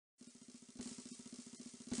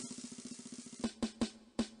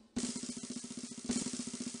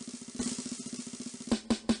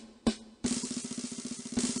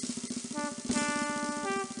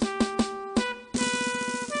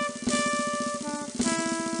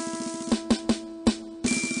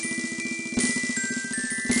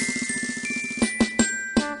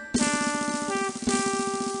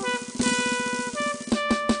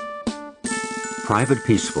Private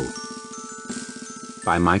Peaceful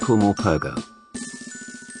by Michael Morpurgo.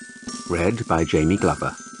 Read by Jamie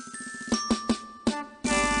Glover.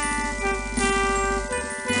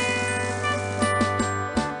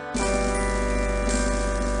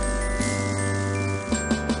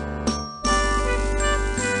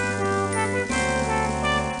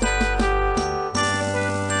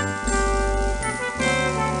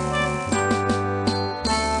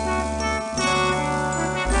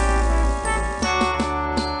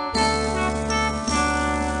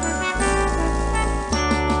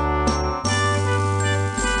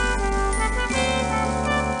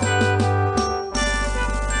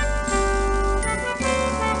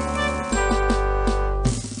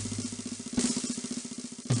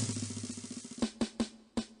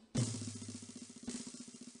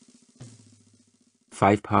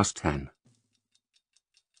 Five past 10.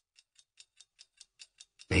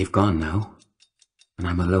 They've gone now, and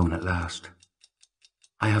I'm alone at last.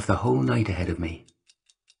 I have the whole night ahead of me,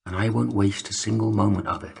 and I won't waste a single moment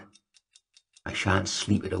of it. I shan't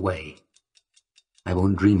sleep it away. I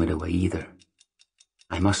won't dream it away either.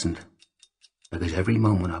 I mustn't, because every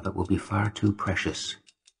moment of it will be far too precious.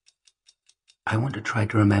 I want to try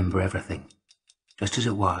to remember everything, just as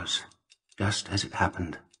it was, just as it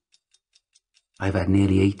happened. I've had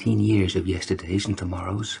nearly 18 years of yesterdays and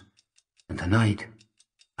tomorrows, and tonight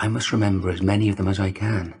I must remember as many of them as I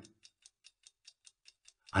can.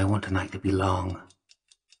 I want tonight to be long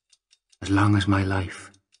as my life,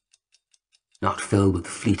 not filled with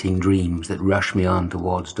fleeting dreams that rush me on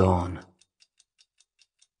towards dawn.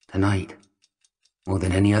 Tonight, more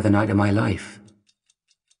than any other night of my life,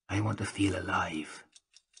 I want to feel alive.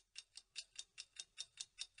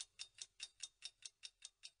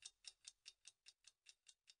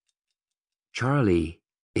 Charlie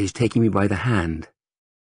is taking me by the hand,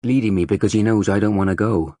 leading me because he knows I don't want to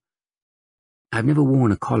go. I've never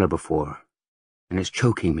worn a collar before, and it's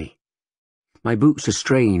choking me. My boots are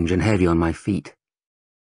strange and heavy on my feet.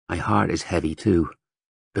 My heart is heavy too,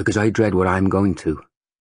 because I dread what I'm going to.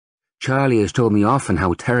 Charlie has told me often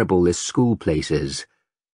how terrible this school place is,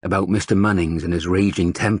 about Mr. Munnings and his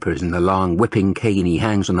raging tempers and the long whipping cane he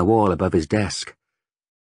hangs on the wall above his desk.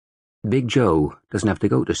 Big Joe doesn't have to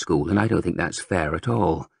go to school, and I don't think that's fair at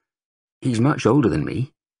all. He's much older than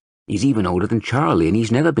me. He's even older than Charlie, and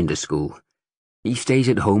he's never been to school. He stays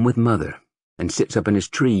at home with Mother, and sits up in his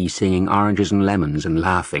tree singing oranges and lemons and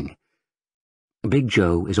laughing. Big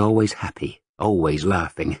Joe is always happy, always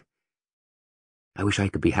laughing. I wish I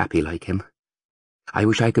could be happy like him. I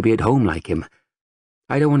wish I could be at home like him.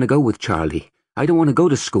 I don't want to go with Charlie. I don't want to go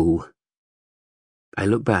to school. I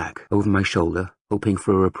look back over my shoulder, hoping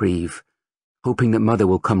for a reprieve, hoping that Mother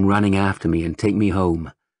will come running after me and take me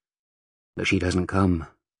home. But she doesn't come,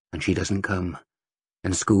 and she doesn't come,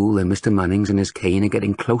 and school and Mr. Munnings and his cane are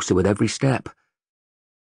getting closer with every step.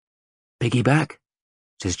 "Piggyback?"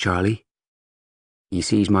 says Charlie. He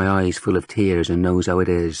sees my eyes full of tears and knows how it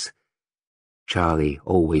is. Charlie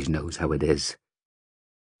always knows how it is.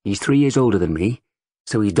 He's 3 years older than me,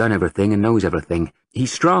 so he's done everything and knows everything.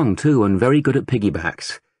 He's strong, too, and very good at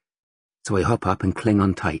piggybacks. So I hop up and cling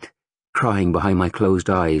on tight, crying behind my closed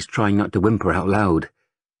eyes, trying not to whimper out loud.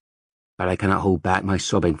 But I cannot hold back my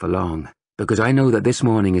sobbing for long, because I know that this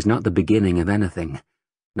morning is not the beginning of anything,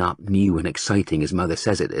 not new and exciting as Mother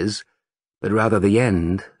says it is, but rather the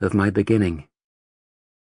end of my beginning.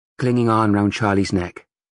 Clinging on round Charlie's neck,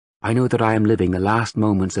 I know that I am living the last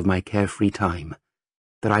moments of my carefree time,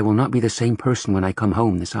 that I will not be the same person when I come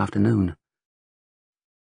home this afternoon.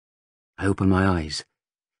 I open my eyes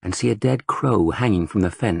and see a dead crow hanging from the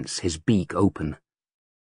fence, his beak open.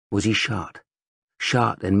 Was he shot?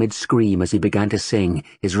 Shot in mid-scream as he began to sing,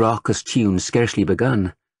 his raucous tune scarcely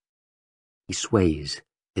begun? He sways,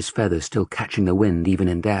 his feathers still catching the wind even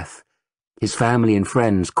in death, his family and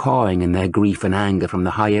friends cawing in their grief and anger from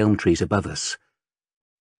the high elm trees above us.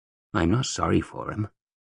 I'm not sorry for him.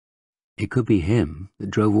 It could be him that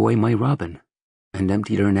drove away my robin and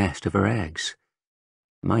emptied her nest of her eggs.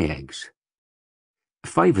 My eggs.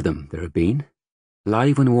 5 of them there have been,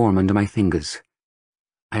 live and warm under my fingers.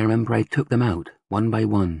 I remember I took them out, one by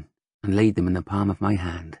one, and laid them in the palm of my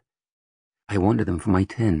hand. I wanted them for my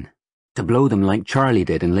tin, to blow them like Charlie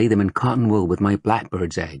did and lay them in cotton wool with my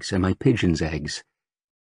blackbird's eggs and my pigeon's eggs.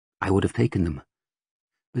 I would have taken them,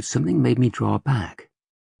 but something made me draw back,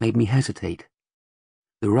 made me hesitate.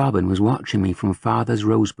 The robin was watching me from Father's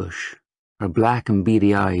rosebush, her black and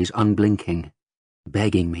beady eyes unblinking,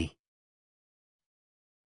 begging me.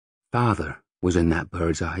 Father was in that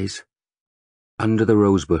bird's eyes, under the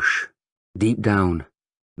rosebush, deep down,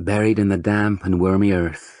 buried in the damp and wormy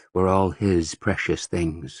earth, were all his precious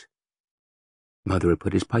things. Mother had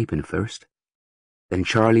put his pipe in first. Then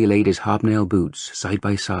Charlie laid his hobnail boots side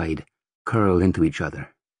by side, curled into each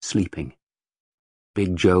other, sleeping.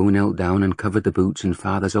 Big Joe knelt down and covered the boots in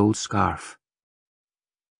Father's old scarf.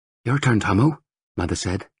 "Your turn, Tommo," Mother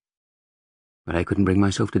said. But I couldn't bring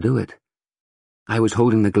myself to do it. I was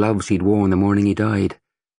holding the gloves he'd worn the morning he died.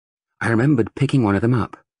 I remembered picking one of them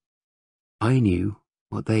up. I knew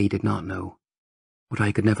what they did not know, what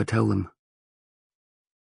I could never tell them.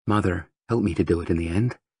 Mother helped me to do it in the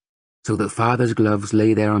end, so that Father's gloves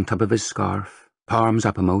lay there on top of his scarf, palms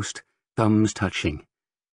uppermost, thumbs touching.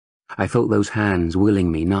 I felt those hands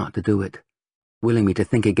willing me not to do it, willing me to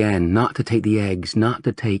think again, not to take the eggs, not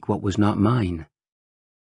to take what was not mine.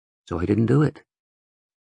 So I didn't do it.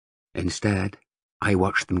 Instead, I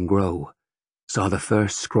watched them grow, saw the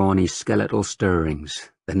first scrawny skeletal stirrings,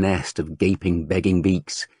 the nest of gaping, begging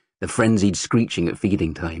beaks, the frenzied screeching at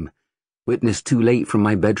feeding time, witnessed too late from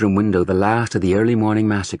my bedroom window the last of the early morning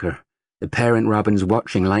massacre, the parent robins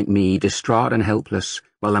watching like me, distraught and helpless,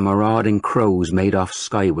 while the marauding crows made off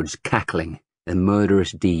skywards, cackling, the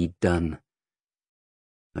murderous deed done.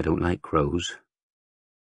 I don't like crows.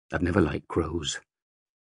 I've never liked crows.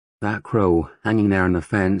 That crow, hanging there on the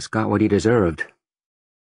fence, got what he deserved.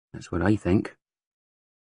 That's what I think.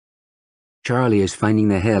 Charlie is finding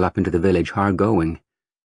the hill up into the village hard going.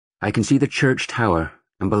 I can see the church tower,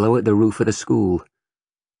 and below it the roof of the school.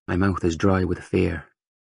 My mouth is dry with fear.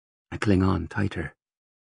 I cling on tighter.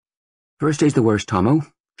 "First day's the worst,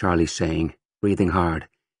 Tommo," Charlie's saying, breathing hard.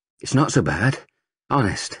 "It's not so bad.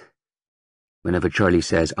 Honest." Whenever Charlie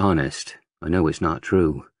says honest, I know it's not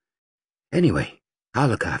true. "Anyway, I'll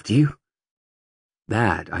look after you."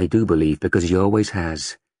 That I do believe, because he always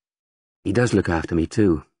has. He does look after me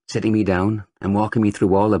too, sitting me down and walking me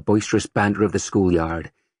through all the boisterous banter of the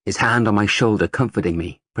schoolyard, his hand on my shoulder comforting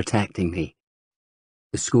me, protecting me.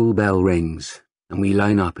 The school bell rings, and we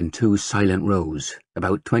line up in 2 silent rows,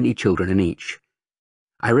 about 20 children in each.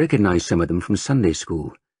 I recognize some of them from Sunday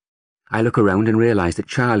school. I look around and realize that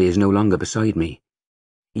Charlie is no longer beside me.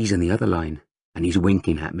 He's in the other line, and he's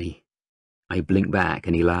winking at me. I blink back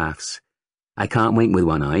and he laughs. I can't wink with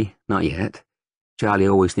one eye, not yet. Charlie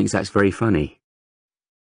always thinks that's very funny.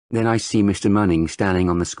 Then I see Mr. Munning standing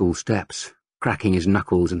on the school steps, cracking his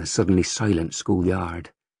knuckles in the suddenly silent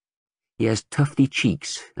schoolyard. He has tufty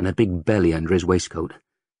cheeks and a big belly under his waistcoat.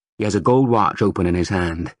 He has a gold watch open in his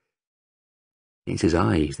hand. It's his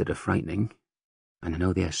eyes that are frightening, and I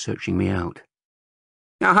know they are searching me out.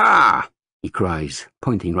 "Aha!" he cries,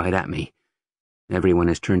 pointing right at me. Everyone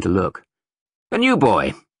has turned to look. A new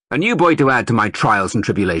boy to add to my trials and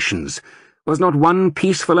tribulations. Was not one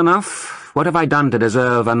peaceful enough? What have I done to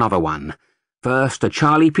deserve another one? First a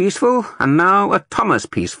Charlie peaceful, and now a Thomas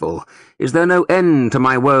peaceful. Is there no end to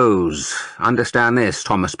my woes? Understand this,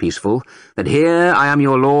 Thomas peaceful, that here I am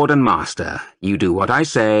your lord and master. You do what I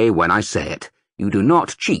say when I say it. You do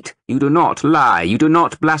not cheat, you do not lie, you do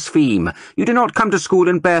not blaspheme, you do not come to school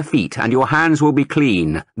in bare feet, and your hands will be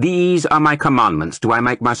clean. These are my commandments. Do I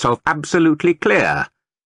make myself absolutely clear?"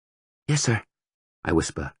 "Yes, sir," I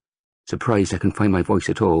whisper, surprised I can find my voice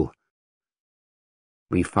at all.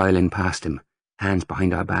 We file in past him, hands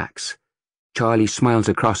behind our backs. Charlie smiles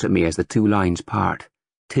across at me as the 2 lines part.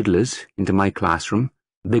 Tiddlers into my classroom,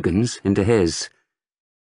 big uns into his.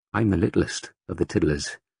 I'm the littlest of the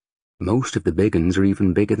tiddlers. Most of the big uns are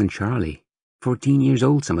even bigger than Charlie. 14 years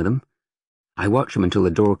old, some of them. I watch him until the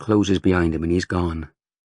door closes behind him and he's gone.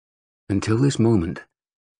 Until this moment,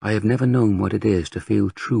 I have never known what it is to feel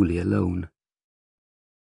truly alone.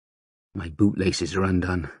 My bootlaces are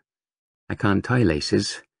undone. I can't tie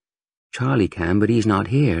laces. Charlie can, but he's not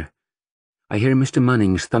here. I hear Mr.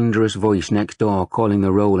 Munning's thunderous voice next door calling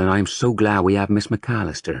the roll, and I am so glad we have Miss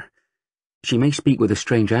McAllister. She may speak with a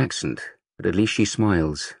strange accent, but at least she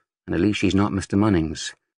smiles, and at least she's not Mr.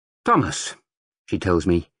 Munning's. "Thomas," she tells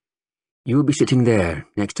me, "you will be sitting there,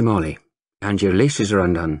 next to Molly, and your laces are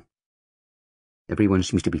undone." Everyone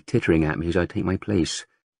seems to be tittering at me as I take my place.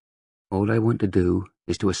 All I want to do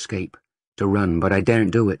is to escape, to run, but I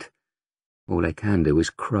daren't do it. All I can do is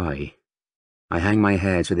cry. I hang my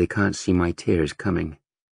head so they can't see my tears coming.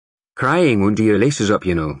 "Crying won't do your laces up,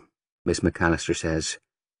 you know," Miss McAllister says.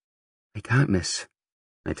 "I can't, miss,"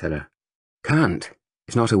 I tell her. "Can't?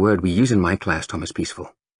 It's not a word we use in my class, Thomas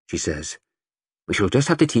Peaceful," she says. "We shall just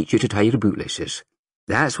have to teach you to tie your bootlaces.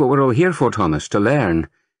 That's what we're all here for, Thomas, to learn.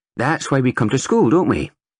 That's why we come to school, don't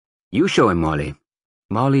we? You show him, Molly.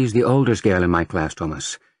 Molly's the oldest girl in my class,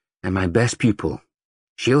 Thomas, and my best pupil.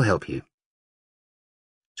 She'll help you."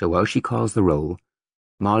 So while she calls the roll,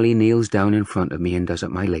 Molly kneels down in front of me and does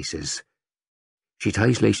up my laces. She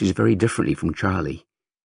ties laces very differently from Charlie.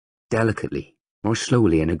 Delicately, more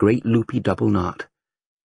slowly in a great loopy double knot.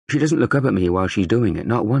 She doesn't look up at me while she's doing it,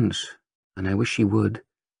 not once, and I wish she would.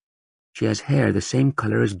 She has hair the same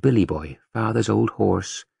colour as Billy Boy, father's old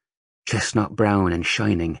horse, chestnut brown and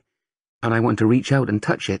shining, and I want to reach out and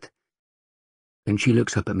touch it. Then she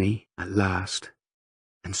looks up at me, at last,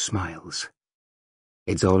 and smiles.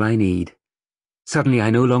 It's all I need. Suddenly I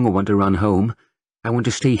no longer want to run home. I want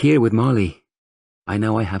to stay here with Molly. I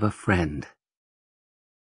know I have a friend.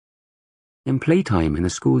 In playtime in the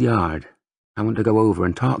schoolyard, I want to go over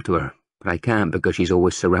and talk to her, but I can't because she's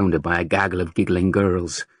always surrounded by a gaggle of giggling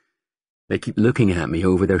girls. They keep looking at me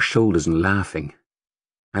over their shoulders and laughing.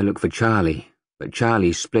 I look for Charlie, but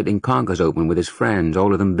Charlie's splitting conkers open with his friends,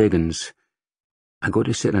 all of them big uns. I go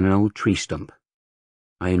to sit on an old tree stump.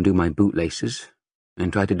 I undo my bootlaces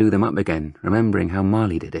and try to do them up again, remembering how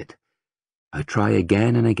Molly did it. I try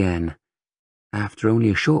again and again. After only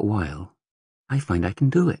a short while, I find I can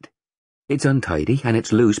do it. It's untidy and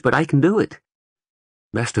it's loose, but I can do it.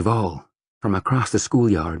 Best of all, from across the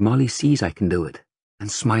schoolyard, Molly sees I can do it and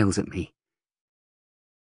smiles at me.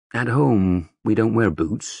 At home, we don't wear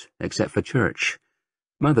boots, except for church.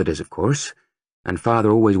 Mother does, of course, and Father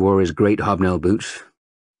always wore his great hobnail boots,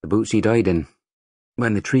 the boots he died in.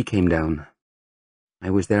 When the tree came down, I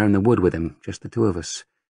was there in the wood with him, just the two of us.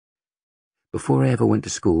 Before I ever went to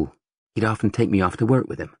school, he'd often take me off to work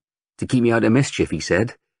with him, to keep me out of mischief, he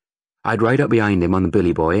said. I'd ride up behind him on the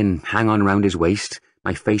Billy Boy and hang on round his waist,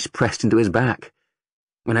 my face pressed into his back.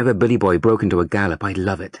 Whenever Billy Boy broke into a gallop, I'd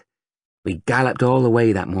love it. We galloped all the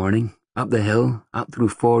way that morning, up the hill, up through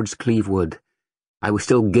Ford's Cleve Wood. I was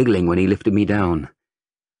still giggling when he lifted me down.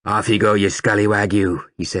 "Off you go, you scallywag, you,"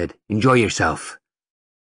 he said. "Enjoy yourself."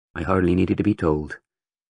 I hardly needed to be told.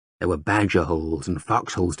 There were badger holes and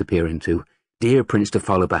foxholes to peer into, deer prints to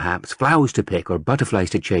follow perhaps, flowers to pick or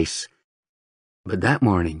butterflies to chase. But that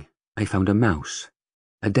morning I found a mouse,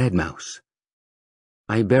 a dead mouse.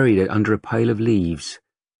 I buried it under a pile of leaves.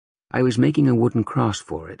 I was making a wooden cross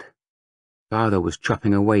for it. Father was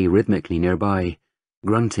chopping away rhythmically nearby,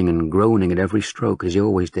 grunting and groaning at every stroke as he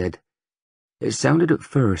always did. It sounded at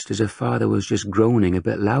first as if Father was just groaning a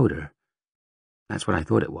bit louder. That's what I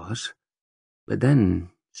thought it was. But then,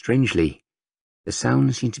 strangely, the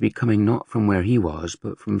sound seemed to be coming not from where he was,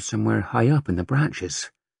 but from somewhere high up in the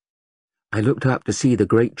branches. I looked up to see the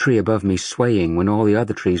great tree above me swaying when all the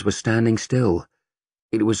other trees were standing still.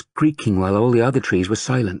 It was creaking while all the other trees were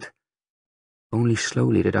silent. Only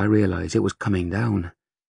slowly did I realize it was coming down,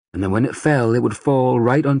 and that when it fell, it would fall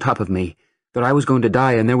right on top of me, that I was going to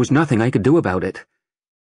die and there was nothing I could do about it.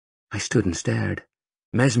 I stood and stared,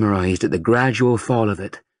 mesmerized at the gradual fall of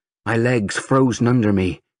it, my legs frozen under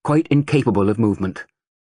me, quite incapable of movement.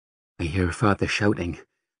 I hear Father shouting,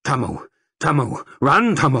 "Tummo! Tummo!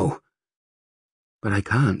 Run, Tummo!" But I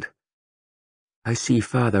can't. I see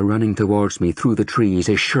Father running towards me through the trees,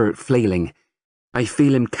 his shirt flailing. I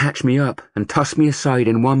feel him catch me up and toss me aside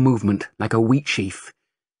in one movement, like a wheat sheaf.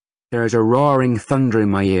 There is a roaring thunder in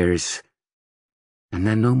my ears, and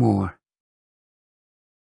then no more.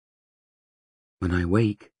 When I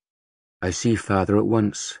wake, I see Father at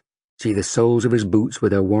once, see the soles of his boots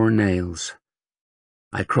with their worn nails.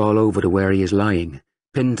 I crawl over to where he is lying,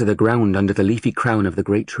 pinned to the ground under the leafy crown of the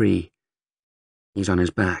great tree. He's on his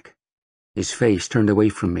back, his face turned away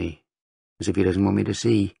from me, as if he doesn't want me to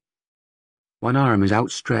see. One arm is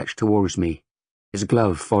outstretched towards me, his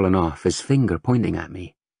glove fallen off, his finger pointing at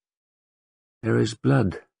me. There is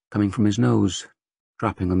blood coming from his nose,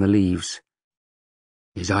 dropping on the leaves.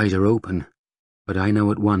 His eyes are open, but I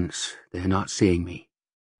know at once they are not seeing me.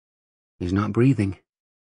 He's not breathing.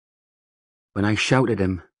 When I shout at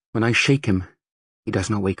him, when I shake him, he does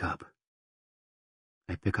not wake up.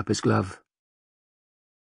 I pick up his glove.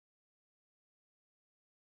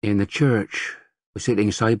 In the church, we're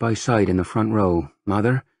sitting side by side in the front row,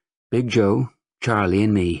 Mother, Big Joe, Charlie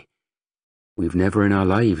and me. We've never in our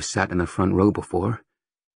lives sat in the front row before.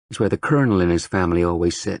 It's where the Colonel and his family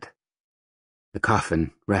always sit. The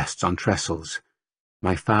coffin rests on trestles,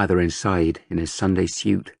 my father inside in his Sunday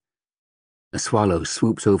suit. A swallow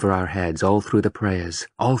swoops over our heads all through the prayers,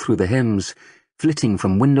 all through the hymns, flitting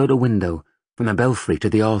from window to window, from the belfry to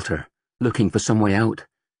the altar, looking for some way out.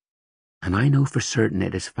 And I know for certain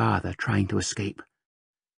it is Father trying to escape.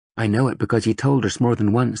 I know it because he told us more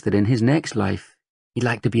than once that in his next life he'd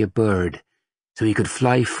like to be a bird, so he could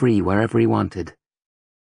fly free wherever he wanted.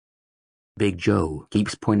 Big Joe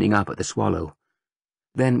keeps pointing up at the swallow.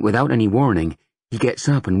 Then, without any warning, he gets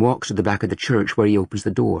up and walks to the back of the church where he opens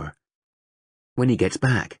the door. When he gets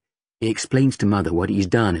back, he explains to Mother what he's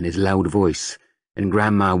done in his loud voice, and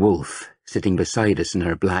Grandma Wolf, sitting beside us in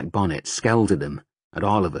her black bonnet, scowls at him, at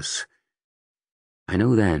all of us. I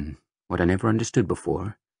know then, what I never understood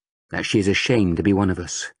before, that she is ashamed to be one of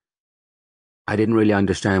us. I didn't really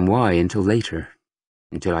understand why until later,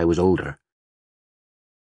 until I was older.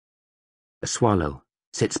 A swallow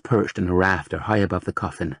sits perched on a rafter high above the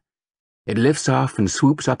coffin. It lifts off and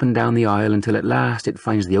swoops up and down the aisle until at last it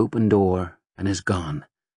finds the open door and is gone.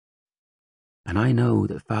 And I know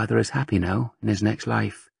that Father is happy now in his next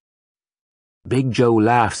life. Big Joe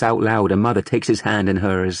laughs out loud and Mother takes his hand in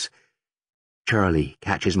hers. Charlie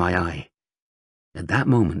catches my eye. At that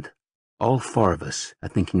moment, all four of us are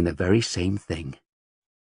thinking the very same thing.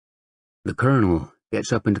 The Colonel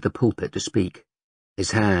gets up into the pulpit to speak,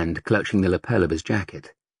 his hand clutching the lapel of his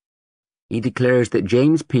jacket. He declares that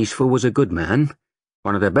James Peaceful was a good man,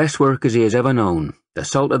 one of the best workers he has ever known, the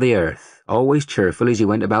salt of the earth, always cheerful as he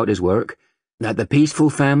went about his work, that the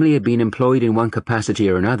Peaceful family had been employed in one capacity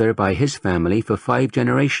or another by his family for 5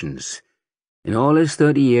 generations. In all his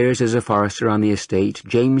 30 years as a forester on the estate,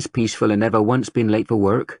 James Peaceful had never once been late for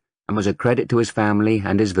work, and was a credit to his family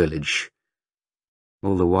and his village.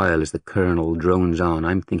 All the while as the Colonel drones on,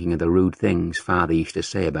 I'm thinking of the rude things Father used to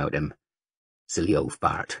say about him. Silly old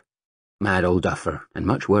fart, mad old duffer, and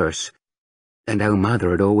much worse. And how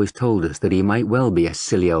Mother had always told us that he might well be a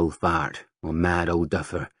silly old fart, or mad old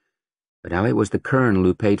duffer, but how it was the Colonel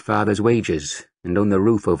who paid Father's wages, and owned the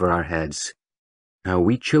roof over our heads. How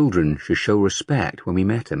we children should show respect when we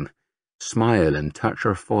met him, smile and touch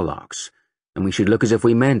our forelocks, and we should look as if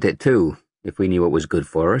we meant it too, if we knew what was good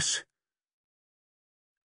for us.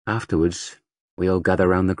 Afterwards, we all gather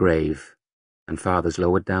round the grave, and Father's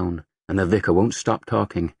lowered down, and the vicar won't stop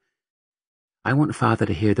talking. I want Father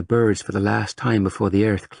to hear the birds for the last time before the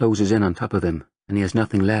earth closes in on top of him, and he has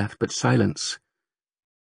nothing left but silence.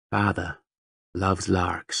 Father loves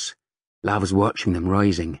larks, loves watching them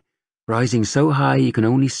rising so high you can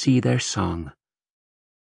only see their song.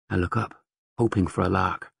 I look up, hoping for a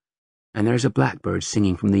lark, and there's a blackbird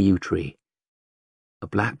singing from the yew tree. A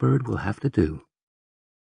blackbird will have to do.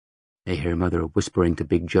 I hear Mother whispering to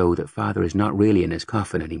Big Joe that Father is not really in his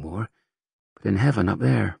coffin anymore, but in heaven up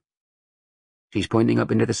there. She's pointing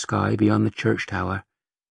up into the sky beyond the church tower,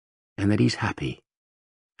 and that he's happy,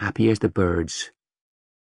 happy as the birds.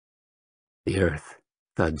 The earth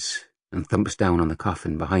thuds and thumps down on the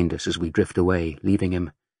coffin behind us as we drift away, leaving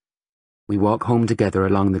him. We walk home together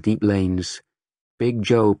along the deep lanes, Big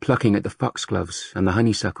Joe plucking at the foxgloves and the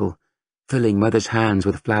honeysuckle, filling Mother's hands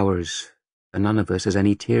with flowers, and none of us has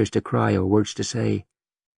any tears to cry or words to say.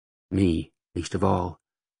 Me, least of all.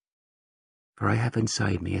 For I have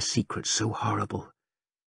inside me a secret so horrible,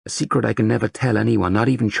 a secret I can never tell anyone, not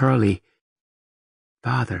even Charlie.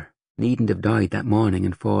 Father needn't have died that morning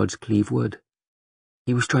in Ford's Cleeve Wood.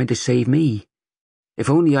 He was trying to save me. If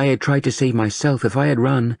only I had tried to save myself, if I had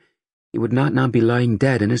run, he would not now be lying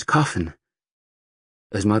dead in his coffin.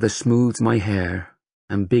 As Mother smooths my hair,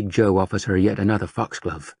 and Big Joe offers her yet another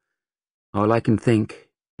foxglove, all I can think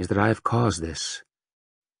is that I have caused this.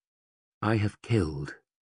 I have killed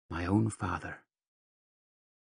my own father.